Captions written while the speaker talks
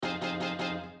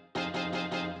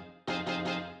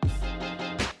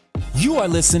You are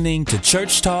listening to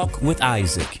Church Talk with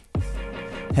Isaac.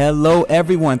 Hello,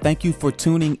 everyone. Thank you for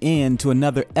tuning in to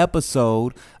another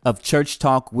episode of Church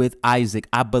Talk with Isaac.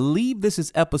 I believe this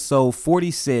is episode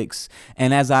 46.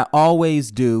 And as I always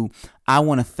do, I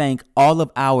want to thank all of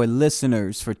our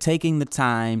listeners for taking the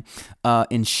time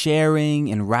and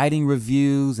sharing and writing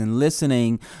reviews and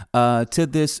listening to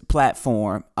this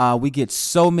platform. We get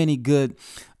so many good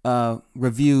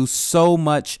reviews, so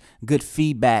much good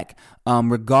feedback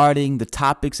regarding the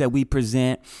topics that we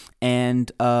present.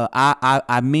 And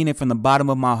I mean it from the bottom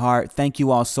of my heart. Thank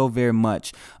you all so very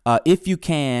much. If you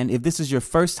can, if this is your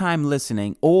first time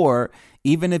listening, or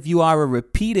even if you are a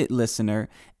repeated listener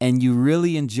and you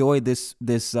really enjoy this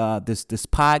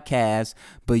podcast,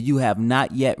 but you have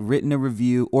not yet written a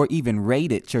review or even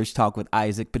rated Church Talk with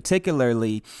Isaac,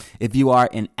 particularly if you are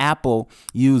an Apple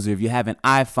user, if you have an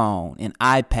iPhone, an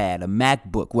iPad, a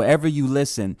MacBook, wherever you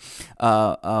listen,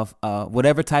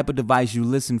 whatever type of device you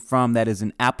listen from that is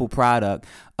an Apple product,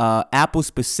 Apple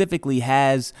specifically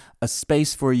has a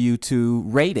space for you to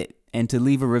rate it and to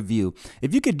leave a review.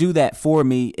 If you could do that for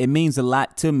me, it means a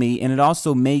lot to me. And it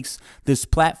also makes this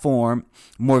platform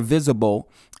more visible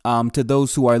to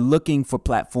those who are looking for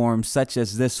platforms such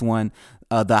as this one.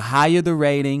 The higher the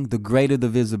rating, the greater the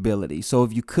visibility. So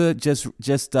if you could just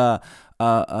on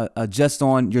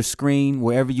your screen,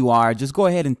 wherever you are, just go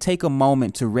ahead and take a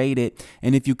moment to rate it.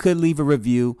 And if you could leave a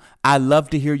review, I love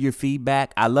to hear your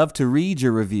feedback. I love to read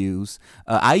your reviews.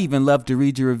 I even love to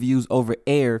read your reviews over the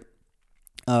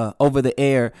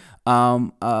air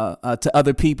to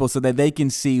other people so that they can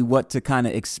see what to kind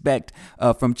of expect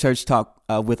from Church Talk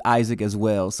with Isaac as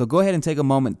well. So go ahead and take a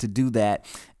moment to do that.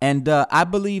 And I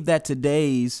believe that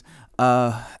today's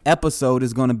episode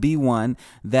is going to be one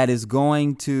that is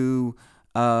going to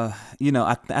I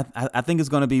think it's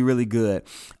going to be really good.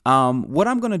 What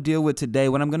I'm going to deal with today,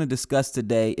 what I'm going to discuss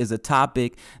today, is a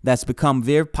topic that's become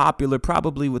very popular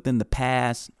probably within the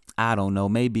past, I don't know,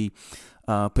 maybe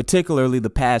particularly the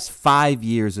past 5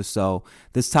 years or so.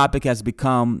 This topic has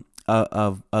become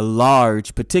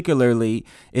particularly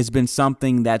it's been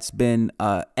something that's been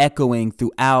echoing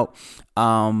throughout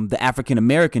the African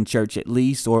American church, at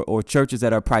least, or churches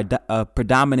that are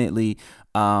predominantly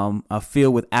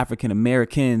filled with African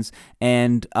Americans.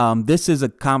 And this is a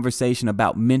conversation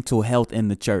about mental health in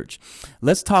the church.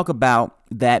 Let's talk about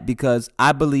that, because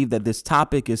I believe that this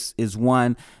topic is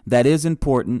one that is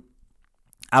important.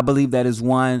 I believe that is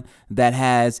one that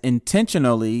has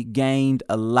intentionally gained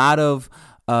a lot of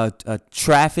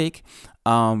traffic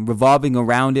revolving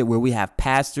around it, where we have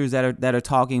pastors that are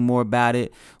talking more about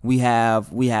it. We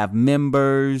have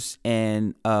members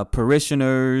and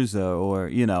parishioners or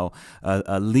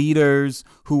leaders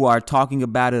who are talking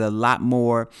about it a lot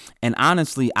more. And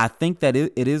honestly, I think that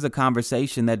it is a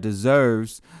conversation that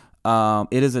deserves.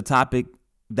 It is a topic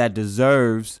that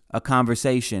deserves a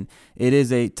conversation. It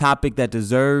is a topic that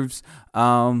deserves,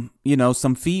 some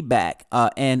feedback.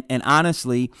 And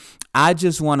honestly, I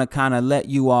just want to kind of let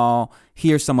you all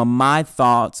hear some of my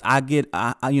thoughts. I've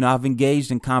engaged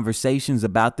in conversations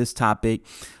about this topic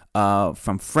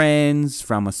from friends,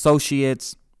 from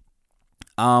associates,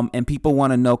 and people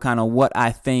want to know kind of what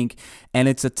I think. And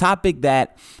it's a topic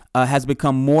that has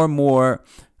become more and more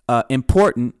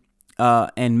important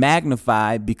and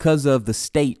magnified because of the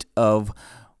state of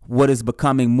what is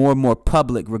becoming more and more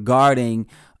public regarding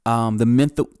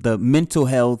the mental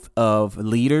health of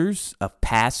leaders, of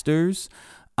pastors.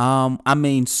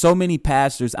 So many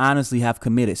pastors honestly have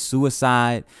committed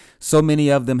suicide. So many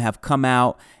of them have come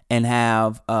out and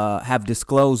have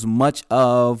disclosed much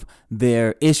of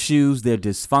their issues, their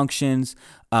dysfunctions,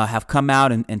 have come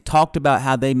out and talked about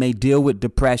how they may deal with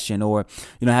depression, or,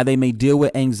 how they may deal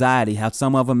with anxiety, how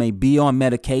some of them may be on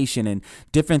medication and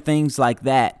different things like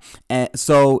that. And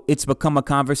so it's become a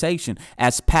conversation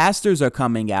as pastors are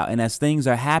coming out and as things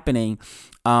are happening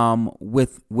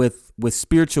with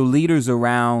spiritual leaders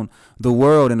around the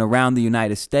world and around the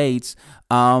United States.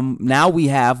 Now we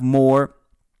have more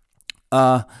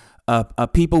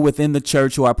people within the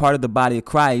church who are part of the body of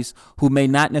Christ who may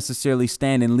not necessarily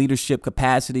stand in leadership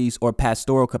capacities or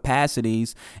pastoral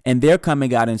capacities. And they're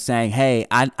coming out and saying, hey,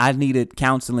 I needed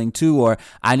counseling too, or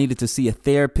I needed to see a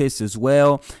therapist as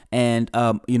well. And,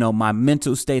 my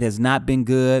mental state has not been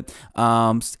good.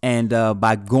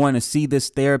 By going to see this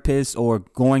therapist or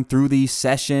going through these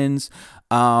sessions,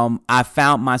 I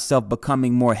found myself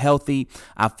becoming more healthy.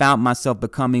 I found myself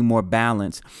becoming more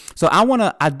balanced. So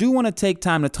I do want to take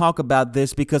time to talk about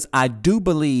this because I do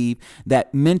believe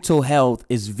that mental health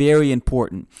is very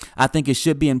important. I think it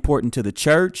should be important to the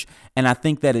church, and I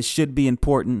think that it should be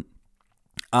important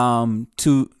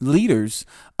to leaders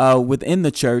within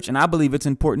the church, and I believe it's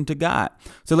important to God.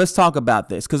 So let's talk about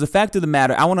this, because the fact of the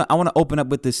matter, I want to open up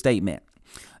with this statement,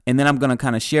 and then I'm going to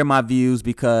kind of share my views,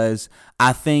 because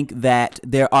I think that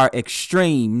there are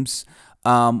extremes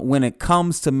when it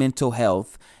comes to mental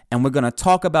health, and we're going to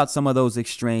talk about some of those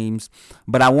extremes.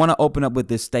 But I want to open up with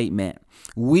this statement: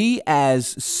 we as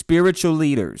spiritual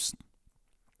leaders,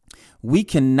 we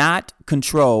cannot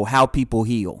control how people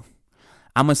heal.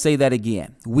 I'm going to say that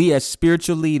again. We as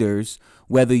spiritual leaders,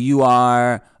 whether you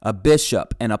are a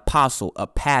bishop, an apostle, a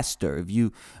pastor, if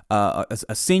you a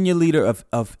senior leader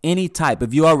of any type,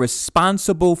 if you are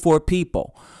responsible for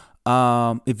people,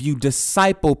 if you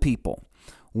disciple people,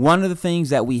 one of the things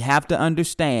that we have to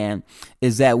understand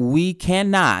is that we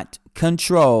cannot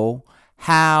control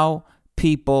how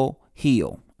people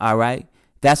heal. All right.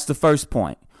 That's the first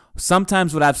point.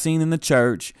 Sometimes what I've seen in the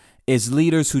church is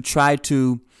leaders who try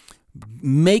to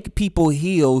make people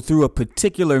heal through a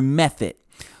particular method,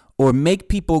 or make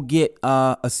people get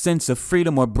a sense of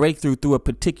freedom or breakthrough through a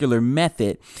particular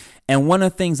method. And one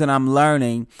of the things that I'm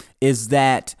learning is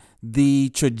that the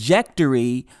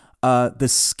trajectory, the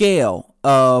scale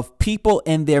of people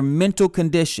and their mental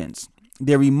conditions,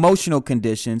 their emotional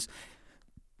conditions,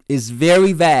 is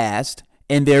very vast,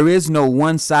 and there is no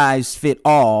one size fit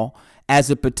all as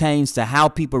it pertains to how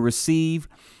people receive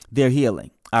their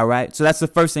healing. All right. So that's the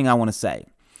first thing I want to say.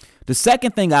 The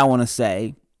second thing I want to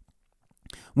say,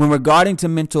 when regarding to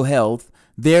mental health,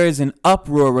 there is an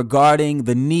uproar regarding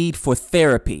the need for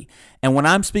therapy. And when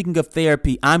I'm speaking of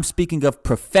therapy, I'm speaking of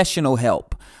professional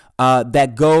help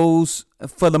that goes,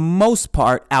 for the most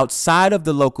part, outside of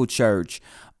the local church,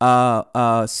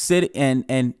 sit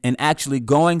and actually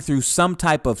going through some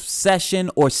type of session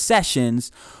or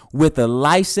sessions with a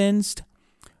licensed,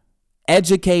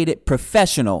 educated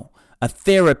professional, a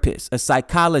therapist, a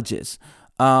psychologist,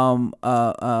 and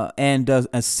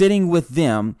sitting with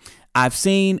them. I've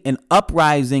seen an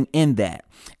uprising in that.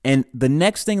 And the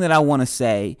next thing that I want to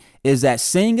say is that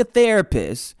seeing a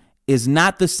therapist is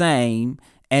not the same,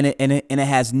 and it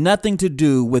has nothing to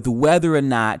do with whether or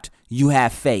not you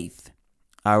have faith.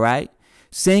 All right.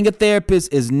 Seeing a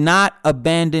therapist is not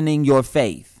abandoning your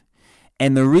faith.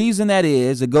 And the reason that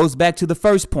is, it goes back to the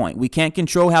first point. We can't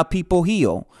control how people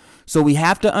heal. So we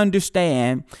have to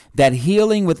understand that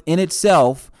healing within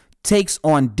itself takes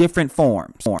on different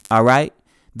forms. All right.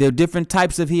 There are different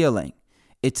types of healing.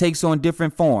 It takes on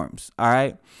different forms. All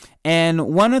right. And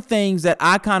one of the things that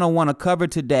I kind of want to cover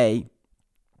today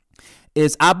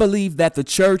is I believe that the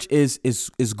church is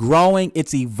growing,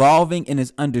 it's evolving in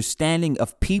its understanding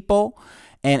of people.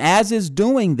 And as it's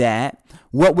doing that,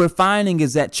 what we're finding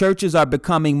is that churches are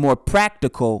becoming more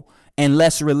practical and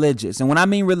less religious. And when I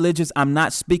mean religious, I'm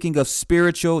not speaking of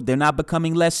spiritual. They're not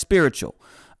becoming less spiritual.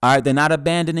 All right. They're not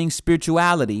abandoning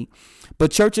spirituality,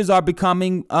 but churches are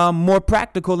becoming more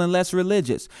practical and less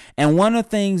religious. And one of the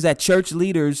things that church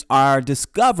leaders are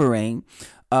discovering,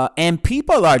 and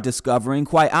people are discovering,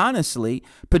 quite honestly,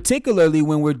 particularly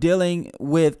when we're dealing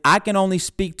with, I can only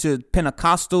speak to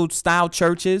Pentecostal style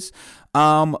churches.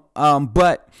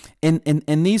 But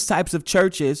in these types of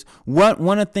churches,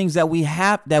 one of the things that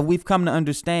we've come to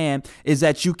understand is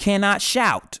that you cannot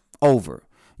shout over,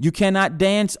 you cannot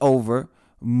dance over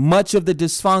much of the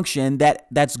dysfunction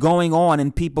that's going on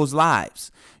in people's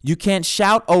lives. You can't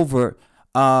shout over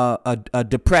a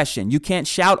depression. You can't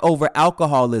shout over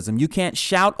alcoholism. You can't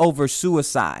shout over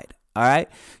suicide. All right.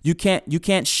 You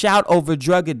can't shout over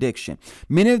drug addiction.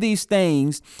 Many of these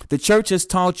things the church has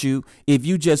taught you, if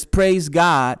you just praise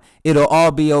God, it'll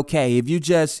all be okay. If you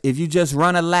just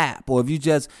run a lap, or if you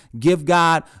just give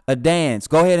God a dance,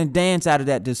 go ahead and dance out of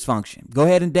that dysfunction. Go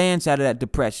ahead and dance out of that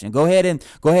depression. Go ahead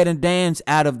and dance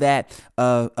out of that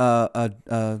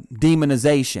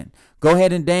demonization. Go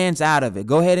ahead and dance out of it.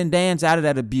 Go ahead and dance out of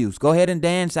that abuse. Go ahead and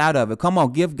dance out of it. Come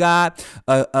on, give God,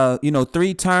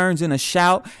 3 turns and a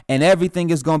shout, and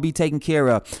everything is going to be taken care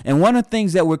of. And one of the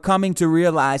things that we're coming to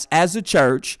realize as a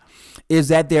church is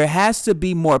that there has to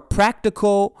be more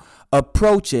practical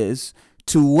approaches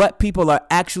to what people are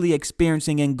actually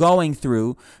experiencing and going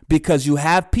through, because you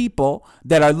have people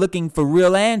that are looking for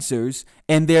real answers,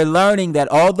 and they're learning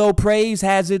that although praise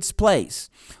has its place,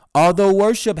 although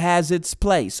worship has its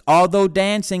place, although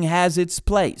dancing has its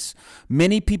place,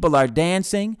 many people are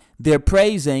dancing, they're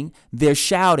praising, they're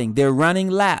shouting, they're running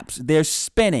laps, they're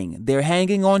spinning, they're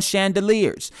hanging on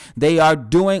chandeliers, they are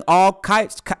doing all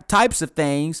types of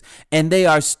things, and they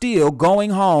are still going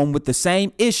home with the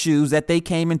same issues that they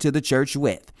came into the church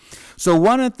with. So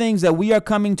one of the things that we are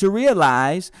coming to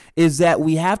realize is that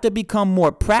we have to become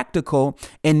more practical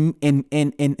in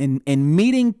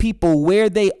meeting people where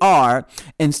they are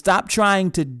and stop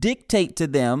trying to dictate to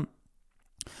them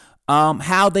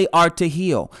how they are to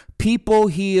heal. People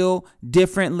heal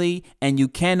differently, and you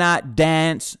cannot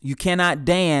dance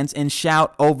and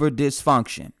shout over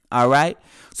dysfunction. All right.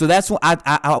 So that's what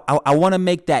I want to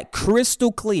make that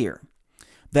crystal clear,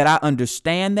 that I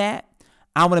understand that.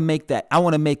 I want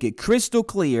to make it crystal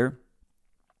clear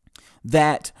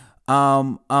that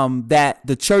that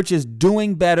the church is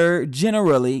doing better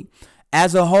generally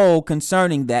as a whole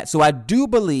concerning that. So I do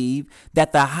believe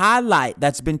that the highlight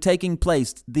that's been taking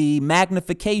place, the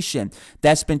magnification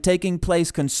that's been taking place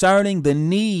concerning the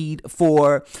need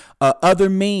for other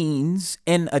means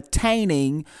in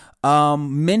attaining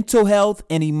mental health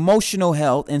and emotional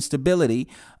health and stability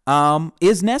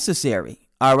is necessary.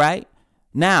 All right.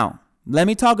 Now, let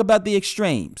me talk about the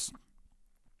extremes.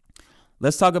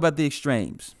 Let's talk about the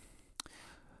extremes.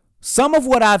 Some of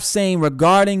what I've seen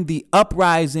regarding the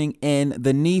uprising and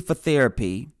the need for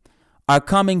therapy are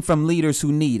coming from leaders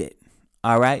who need it.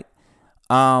 All right.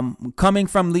 Coming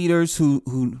from leaders who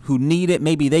need it.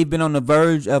 Maybe they've been on the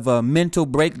verge of a mental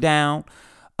breakdown,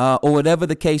 or whatever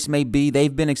the case may be.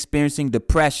 They've been experiencing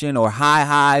depression or high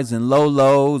highs and low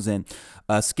lows, and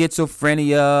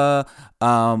schizophrenia,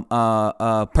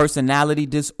 personality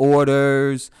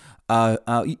disorders.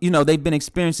 They've been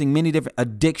experiencing many different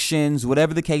addictions,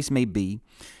 whatever the case may be.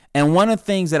 And one of the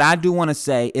things that I do want to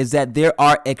say is that there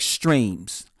are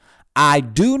extremes. I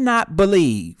do not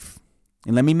believe,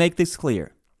 and let me make this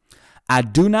clear, I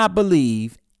do not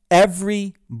believe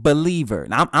every believer.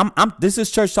 Now, this is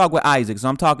Church Talk with Isaac, so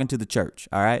I'm talking to the church.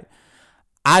 All right.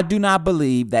 I do not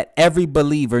believe that every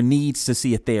believer needs to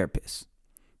see a therapist.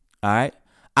 All right.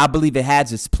 I believe it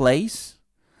has its place.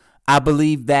 I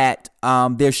believe that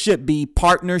there should be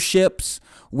partnerships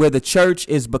where the church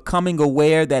is becoming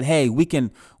aware that, hey, we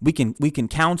can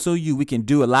counsel you. We can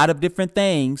do a lot of different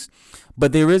things.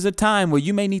 But there is a time where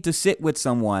you may need to sit with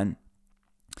someone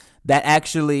that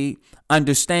actually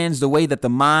understands the way that the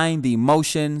mind, the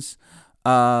emotions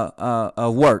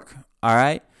work. All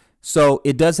right. So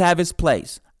it does have its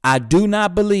place. I do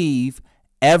not believe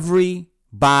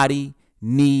everybody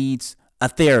needs a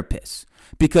therapist,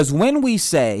 because when we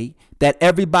say that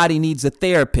everybody needs a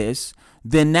therapist,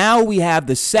 then now we have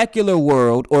the secular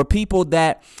world, or people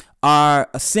that are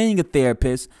seeing a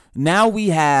therapist. Now we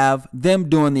have them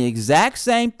doing the exact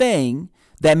same thing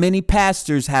that many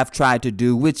pastors have tried to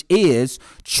do, which is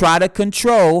try to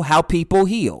control how people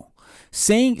heal.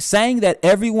 Saying that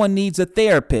everyone needs a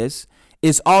therapist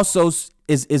is also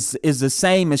is the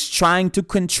same as trying to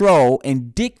control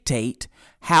and dictate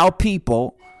how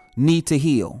people need to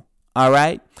heal. All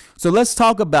right. So let's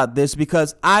talk about this,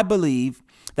 because I believe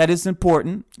that it's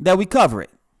important that we cover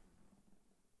it.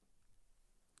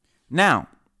 Now,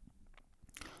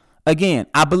 again,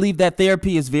 I believe that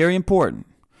therapy is very important,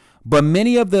 but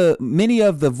many of the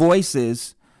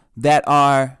voices that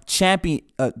are championing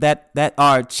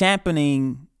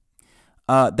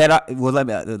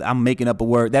I'm making up a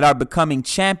word, that are becoming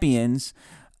champions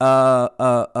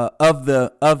of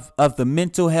the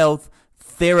mental health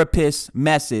therapist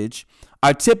message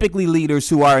are typically leaders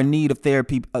who are in need of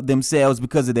therapy themselves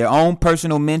because of their own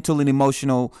personal mental and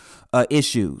emotional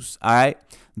issues. All right.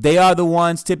 They are the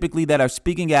ones typically that are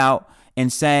speaking out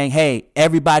and saying, hey,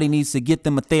 everybody needs to get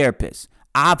them a therapist.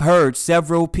 I've heard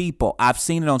several people, I've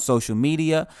seen it on social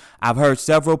media, I've heard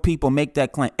several people make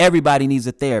that claim. Everybody needs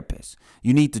a therapist.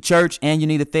 You need the church and you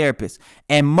need a therapist.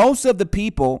 And most of the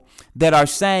people that are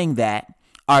saying that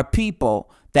are people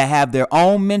that have their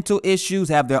own mental issues,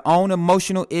 have their own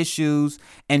emotional issues,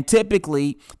 and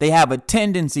typically they have a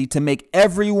tendency to make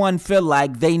everyone feel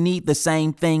like they need the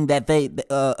same thing that they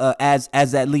as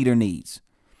that leader needs.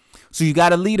 So you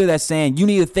got a leader that's saying you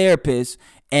need a therapist,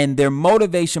 and their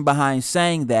motivation behind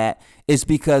saying that is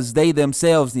because they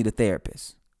themselves need a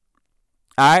therapist.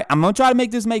 All right, I'm going to try to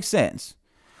make this make sense.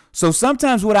 So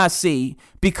sometimes what I see,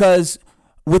 because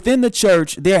within the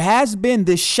church, there has been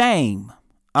this shame,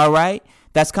 all right,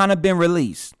 that's kind of been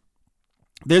released.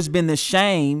 There's been this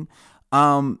shame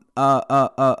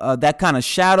that kind of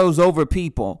shadows over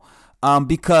people.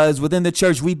 Because within the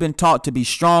church, we've been taught to be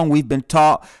strong. We've been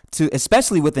taught to,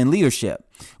 especially within leadership,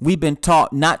 we've been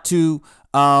taught not to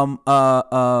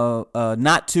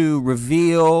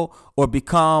reveal or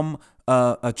become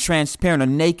transparent or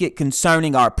naked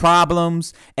concerning our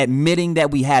problems, admitting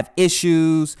that we have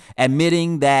issues,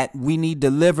 admitting that we need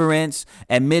deliverance,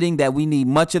 admitting that we need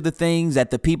much of the things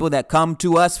that the people that come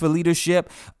to us for leadership,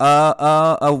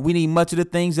 we need much of the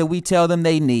things that we tell them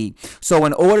they need. So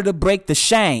in order to break the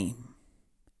shame,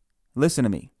 listen to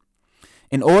me,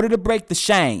 in order to break the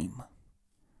shame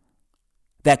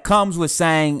that comes with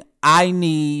saying, I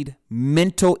need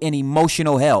mental and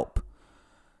emotional help,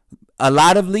 a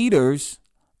lot of leaders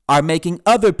are making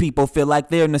other people feel like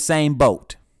they're in the same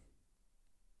boat.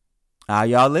 Are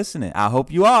y'all listening? I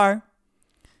hope you are.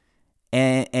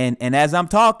 And as I'm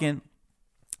talking,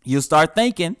 you'll start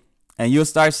thinking and you'll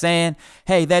start saying,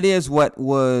 hey, that is what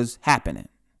was happening.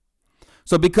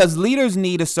 So because leaders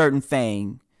need a certain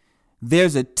thing,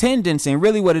 there's a tendency, and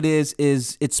really what it is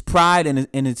it's pride and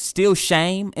it's still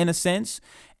shame in a sense.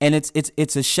 And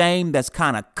it's a shame that's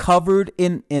kind of covered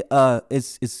in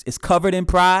it's covered in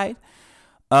pride.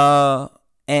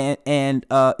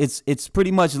 It's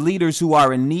pretty much leaders who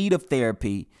are in need of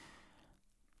therapy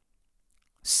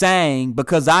saying,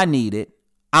 because I need it,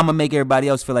 I'm gonna make everybody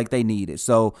else feel like they need it.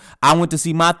 So I went to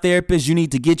see my therapist, you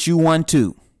need to get you one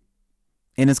too.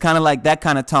 And it's kind of like that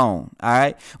kind of tone. All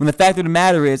right. When the fact of the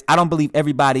matter is, I don't believe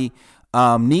everybody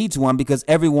needs one, because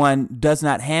everyone does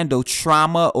not handle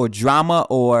trauma or drama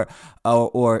or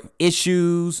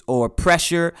issues or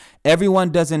pressure. Everyone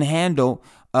doesn't handle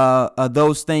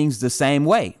those things the same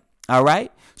way. All right.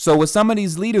 So with some of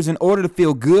these leaders, in order to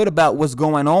feel good about what's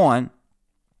going on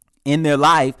in their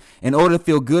life, in order to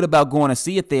feel good about going to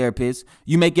see a therapist,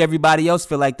 you make everybody else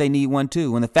feel like they need one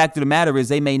too. And the fact of the matter is,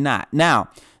 they may not. Now,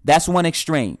 that's one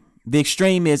extreme. The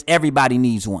extreme is everybody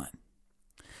needs one.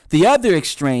 The other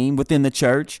extreme within the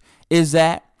church is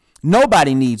that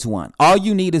nobody needs one. All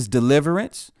you need is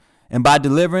deliverance. And by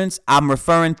deliverance, I'm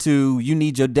referring to you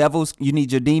need your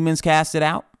demons casted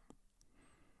out.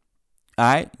 All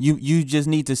right. You just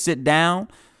need to sit down.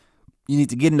 You need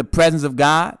to get in the presence of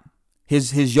God.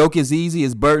 His yoke is easy.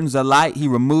 His burdens are light. He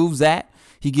removes that.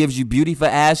 He gives you beauty for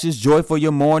ashes, joy for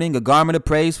your mourning, a garment of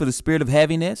praise for the spirit of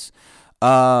heaviness. He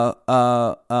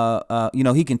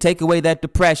can take away that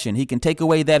depression. He can take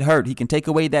away that hurt. He can take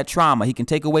away that trauma. He can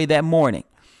take away that mourning.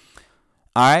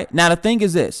 All right. Now, the thing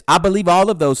is this, I believe all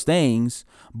of those things,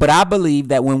 but I believe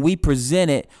that when we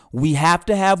present it, we have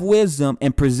to have wisdom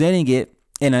in presenting it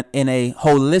in a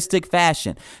holistic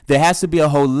fashion. There has to be a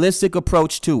holistic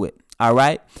approach to it. All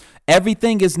right.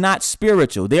 Everything is not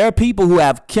spiritual. There are people who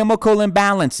have chemical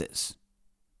imbalances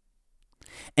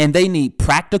and they need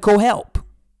practical help.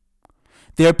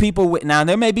 There are people now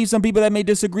there may be some people that may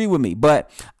disagree with me, but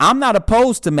I'm not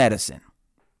opposed to medicine.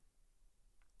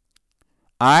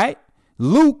 All right.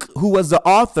 Luke, who was the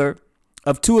author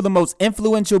of two of the most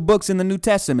influential books in the New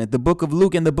Testament, the book of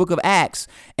Luke and the book of Acts,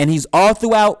 and he's all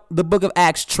throughout the book of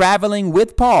Acts traveling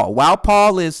with Paul while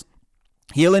Paul is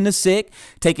healing the sick,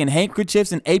 taking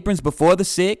handkerchiefs and aprons before the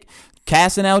sick,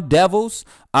 casting out devils.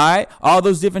 All right. All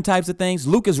those different types of things.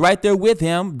 Luke is right there with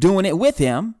him, doing it with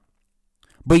him.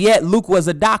 But yet Luke was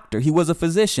a doctor. He was a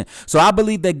physician. So I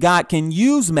believe that God can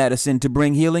use medicine to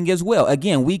bring healing as well.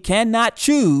 Again, we cannot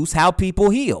choose how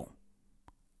people heal.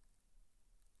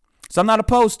 So I'm not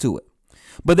opposed to it.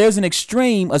 But there's an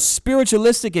extreme, a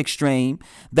spiritualistic extreme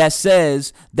that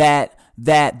says that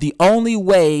the only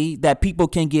way that people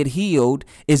can get healed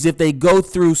is if they go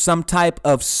through some type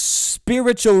of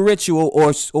spiritual ritual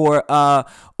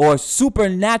or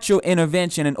supernatural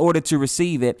intervention in order to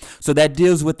receive it. So that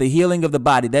deals with the healing of the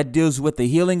body, that deals with the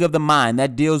healing of the mind,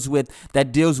 that deals with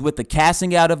the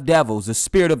casting out of devils, the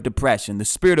spirit of depression, the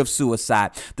spirit of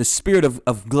suicide, the spirit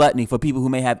of gluttony for people who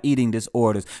may have eating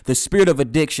disorders, the spirit of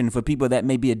addiction for people that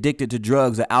may be addicted to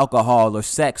drugs or alcohol or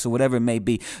sex or whatever it may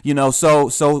be.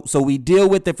 So we deal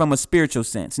with it from a spiritual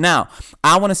sense. Now,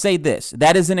 I want to say this,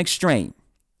 that is an extreme.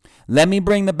 Let me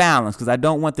bring the balance, because I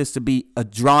don't want this to be a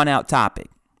drawn out topic.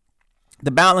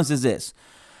 The balance is this.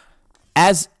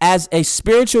 As a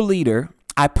spiritual leader,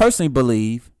 I personally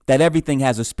believe that everything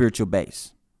has a spiritual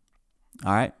base.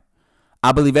 All right.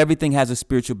 I believe everything has a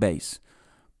spiritual base.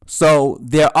 So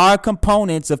there are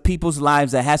components of people's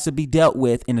lives that has to be dealt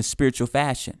with in a spiritual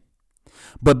fashion.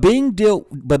 But being dealt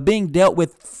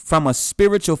with from a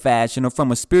spiritual fashion or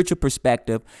from a spiritual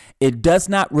perspective, it does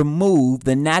not remove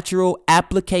the natural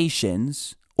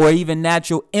applications or even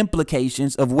natural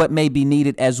implications of what may be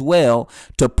needed as well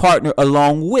to partner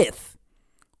along with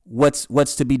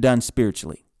what's to be done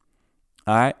spiritually.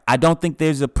 All right. I don't think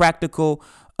there's a practical.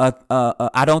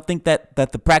 I don't think that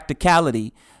the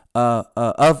practicality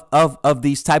of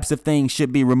these types of things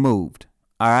should be removed.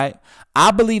 All right. I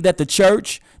believe that the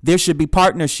church, there should be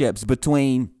partnerships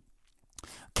between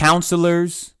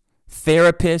counselors,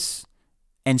 therapists,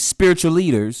 and spiritual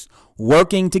leaders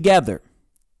working together.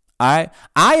 All right.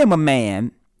 I am a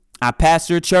man. I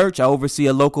pastor a church. I oversee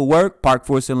a local work, Park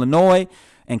Forest, Illinois,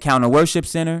 Encounter Worship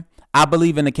Center. I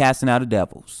believe in the casting out of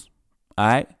devils. All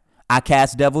right. I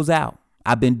cast devils out.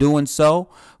 I've been doing so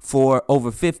for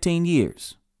over 15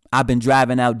 years. I've been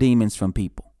driving out demons from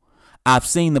people. I've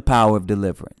seen the power of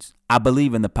deliverance. I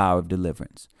believe in the power of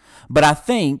deliverance. But I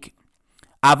think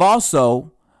I've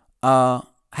also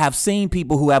have seen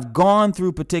people who have gone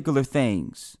through particular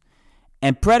things,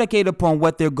 and predicated upon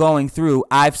what they're going through,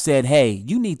 I've said, hey,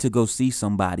 you need to go see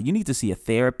somebody. You need to see a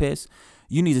therapist.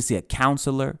 You need to see a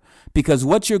counselor, because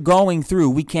what you're going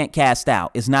through, we can't cast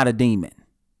out. It's not a demon.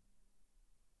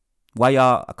 Why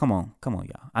y'all? Come on,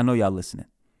 y'all. I know y'all listening.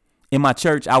 In my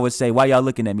church, I would say, why y'all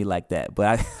looking at me like that?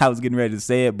 But I was getting ready to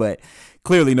say it, but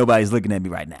clearly nobody's looking at me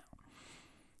right now.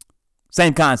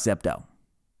 Same concept, though.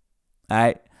 All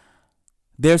right.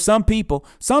 There's some people,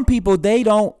 they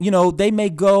don't, they may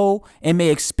go and may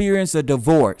experience a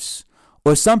divorce,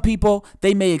 or some people,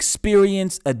 they may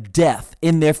experience a death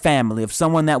in their family of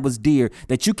someone that was dear,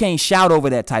 that you can't shout over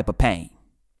that type of pain.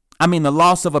 I mean, the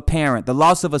loss of a parent, the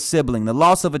loss of a sibling, the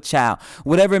loss of a child,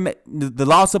 the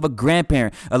loss of a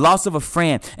grandparent, a loss of a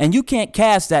friend, and you can't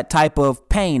cast that type of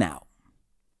pain out.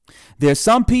 There's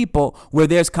some people where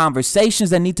there's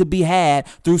conversations that need to be had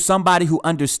through somebody who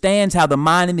understands how the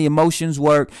mind and the emotions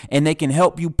work, and they can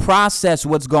help you process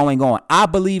what's going on. I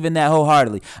believe in that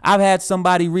wholeheartedly. I've had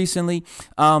somebody recently,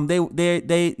 they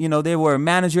were a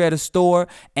manager at a store,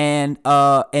 and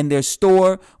their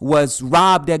store was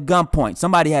robbed at gunpoint.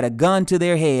 Somebody had a gun to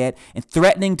their head and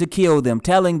threatening to kill them,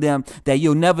 telling them that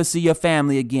you'll never see your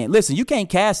family again. Listen, you can't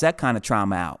cast that kind of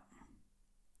trauma out.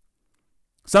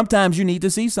 Sometimes you need to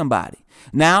see somebody.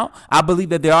 Now, I believe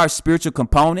that there are spiritual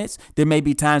components. There may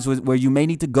be times where you may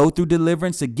need to go through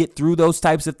deliverance to get through those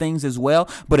types of things as well.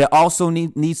 But it also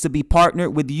needs to be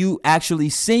partnered with you actually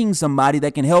seeing somebody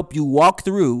that can help you walk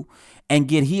through and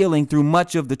get healing through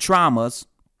much of the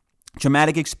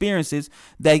traumatic experiences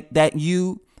that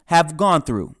you have gone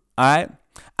through. All right.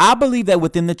 I believe that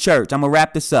within the church, I'm going to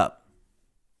wrap this up.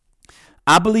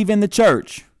 I believe in the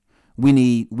church, we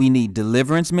need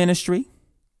deliverance ministry.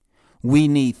 We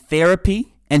need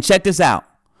therapy. And check this out.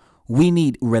 We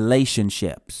need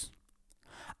relationships.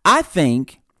 I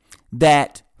think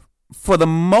that for the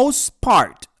most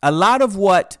part, a lot of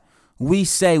what we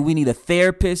say we need a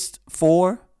therapist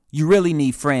for, you really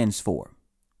need friends for.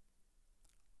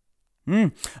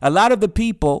 A lot of the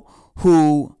people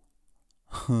who,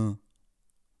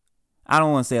 I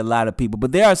don't want to say a lot of people,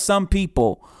 but there are some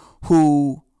people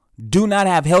who do not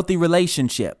have healthy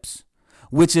relationships,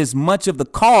 which is much of the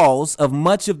cause of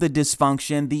much of the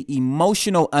dysfunction, the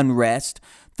emotional unrest,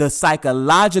 the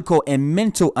psychological and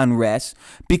mental unrest,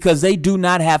 because they do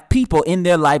not have people in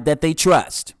their life that they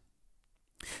trust.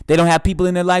 They don't have people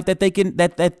in their life that they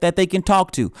can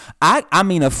talk to. I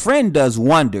mean, a friend does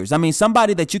wonders. I mean,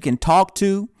 somebody that you can talk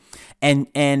to,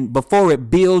 and before it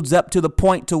builds up to the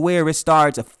point to where it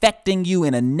starts affecting you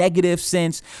in a negative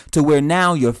sense, to where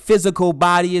now your physical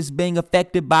body is being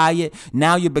affected by it.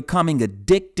 Now you're becoming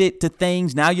addicted to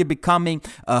things. Now you're becoming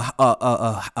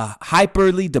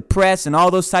hyperly depressed and all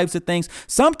those types of things.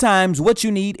 Sometimes what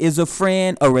you need is a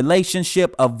friend, a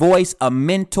relationship, a voice, a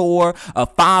mentor, a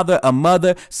father, a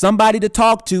mother, somebody to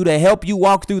talk to help you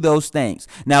walk through those things.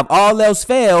 Now, if all else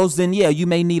fails, then yeah, you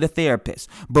may need a therapist.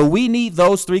 But we need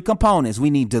those three components. We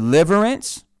need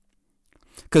deliverance,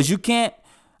 because you can't,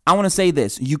 I want to say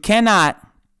this, you cannot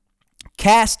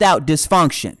cast out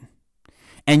dysfunction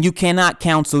and you cannot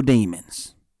counsel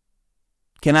demons.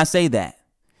 Can I say that?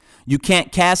 You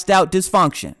can't cast out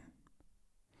dysfunction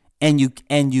and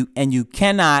you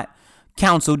cannot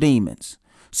counsel demons.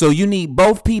 So you need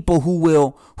both people who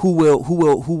will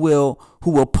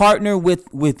partner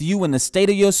with you in the state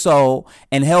of your soul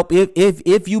and help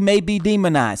if you may be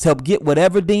demonized, help get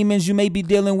whatever demons you may be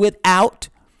dealing with out.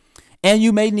 And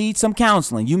you may need some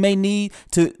counseling. You may need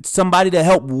somebody to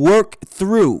help work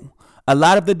through a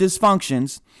lot of the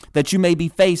dysfunctions that you may be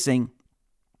facing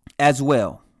as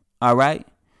well. All right.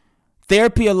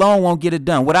 Therapy alone won't get it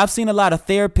done. What I've seen a lot of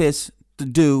therapists to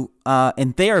do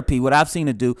in therapy, what I've seen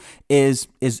to do is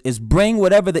bring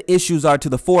whatever the issues are to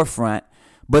the forefront.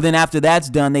 But then after that's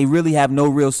done, they really have no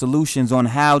real solutions on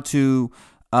how to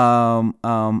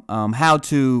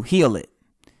heal it.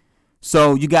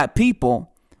 So you got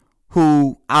people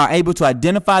who are able to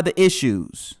identify the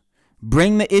issues,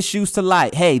 bring the issues to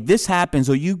light. Hey, this happens,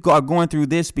 or you are going through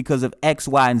this because of X,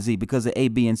 Y, and Z, because of A,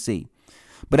 B, and C.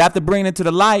 But after bringing it to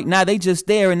the light, now they just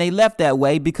there and they left that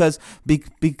way because there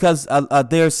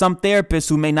are some therapists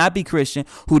who may not be Christian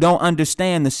who don't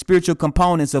understand the spiritual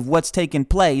components of what's taking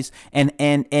place and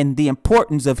the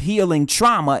importance of healing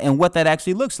trauma and what that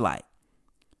actually looks like.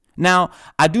 Now,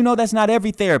 I do know that's not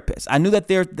every therapist. I know that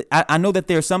there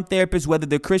are some therapists, whether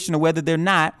they're Christian or whether they're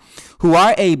not, who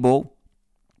are able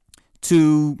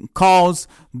to cause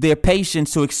their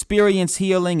patients to experience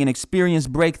healing and experience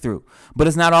breakthrough. But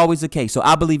it's not always the case. So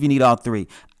I believe you need all three.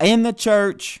 In the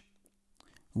church,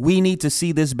 we need to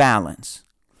see this balance.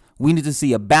 We need to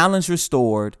see a balance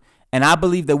restored. And I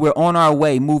believe that we're on our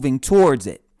way moving towards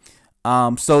it,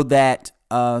 so that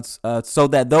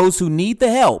those who need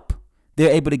the help, they're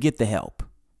able to get the help.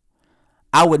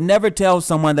 I would never tell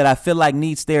someone that I feel like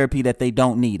needs therapy that they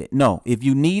don't need it. No, if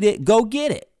you need it, go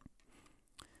get it.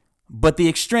 But the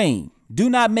extreme, do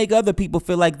not make other people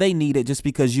feel like they need it just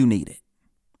because you need it.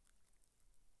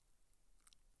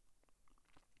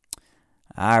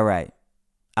 All right.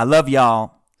 I love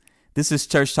y'all. This is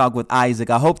Church Talk with Isaac.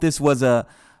 I hope this was an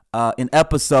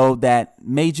episode that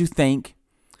made you think.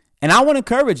 And I want to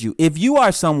encourage you. If you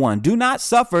are someone, do not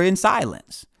suffer in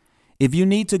silence. If you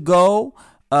need to go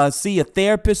see a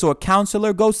therapist or a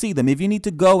counselor, go see them. If you need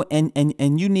to go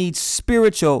and you need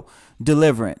spiritual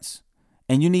deliverance,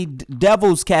 and you need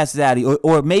devils casted out of you,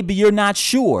 or maybe you're not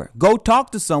sure, go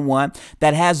talk to someone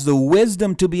that has the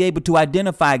wisdom to be able to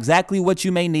identify exactly what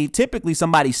you may need. Typically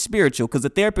somebody spiritual, because the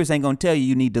therapist ain't going to tell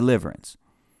you need deliverance.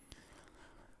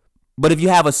 But if you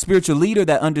have a spiritual leader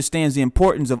that understands the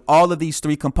importance of all of these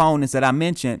three components that I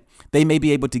mentioned, they may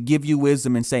be able to give you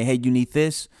wisdom and say, hey, you need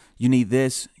this,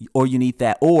 or you need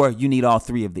that, or you need all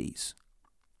three of these.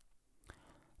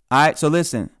 All right. So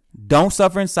listen, don't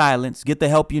suffer in silence. Get the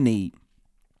help you need.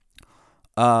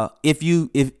 If you're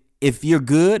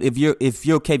good, if you're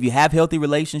okay, if you have healthy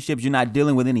relationships, you're not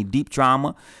dealing with any deep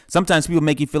trauma. Sometimes people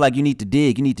make you feel like you need to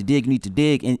dig, and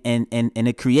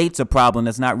it creates a problem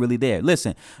that's not really there.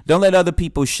 Listen, don't let other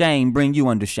people's shame bring you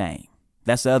under shame.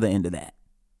 That's the other end of that.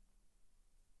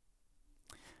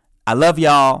 I love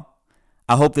y'all.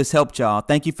 I hope this helped y'all.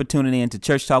 Thank you for tuning in to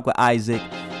Church Talk with Isaac,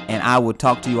 and I will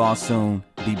talk to you all soon.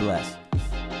 Be blessed.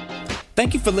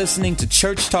 Thank you for listening to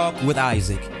Church Talk with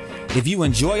Isaac. If you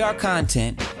enjoy our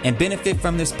content and benefit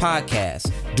from this podcast,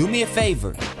 do me a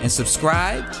favor and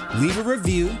subscribe, leave a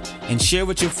review, and share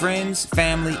with your friends,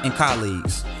 family, and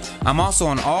colleagues. I'm also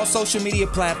on all social media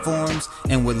platforms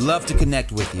and would love to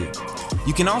connect with you.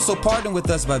 You can also partner with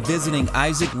us by visiting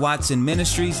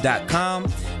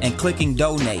isaacwatsonministries.com and clicking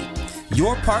donate.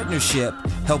 Your partnership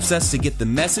helps us to get the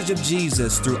message of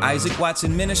Jesus through Isaac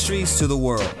Watson Ministries to the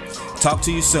world. Talk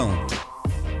to you soon.